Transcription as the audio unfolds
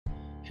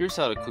Here's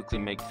how to quickly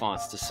make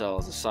fonts to sell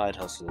as a side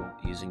hustle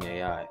using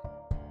AI.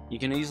 You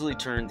can easily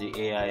turn the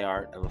AI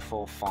art of a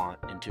full font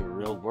into a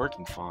real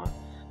working font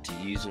to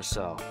use or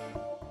sell,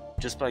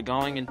 just by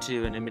going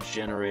into an image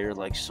generator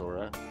like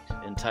Sora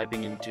and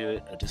typing into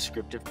it a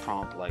descriptive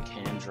prompt like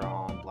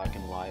hand-drawn, black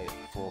and white,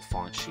 full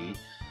font sheet,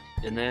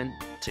 and then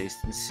taste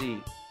and see.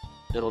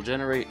 It'll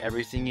generate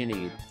everything you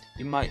need.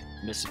 You might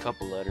miss a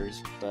couple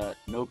letters, but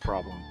no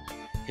problem.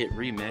 Hit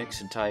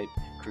remix and type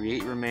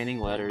create remaining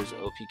letters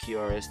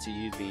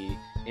OPQRSTUV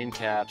in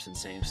caps and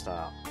same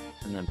style,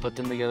 and then put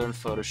them together in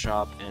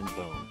Photoshop and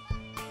boom,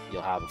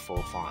 you'll have a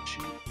full font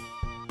sheet.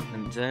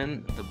 And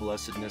then the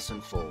blessedness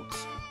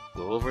unfolds.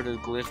 Go over to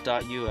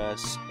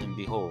Gliph.us and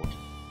behold,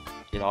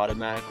 it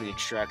automatically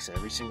extracts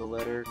every single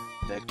letter,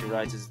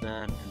 vectorizes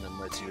them, and then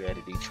lets you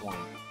edit each one.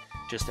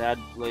 Just add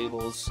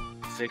labels,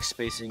 fix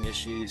spacing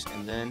issues,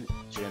 and then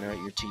generate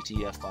your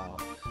TTF file,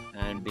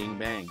 and bing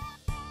bang,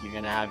 you're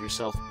going to have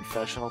yourself a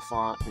professional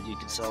font that you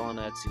can sell on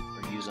Etsy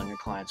or use on your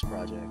clients'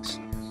 projects.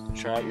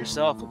 Try it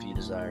yourself if you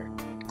desire.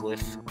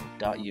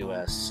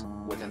 Gliph.us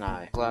with an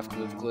I.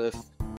 Gliph.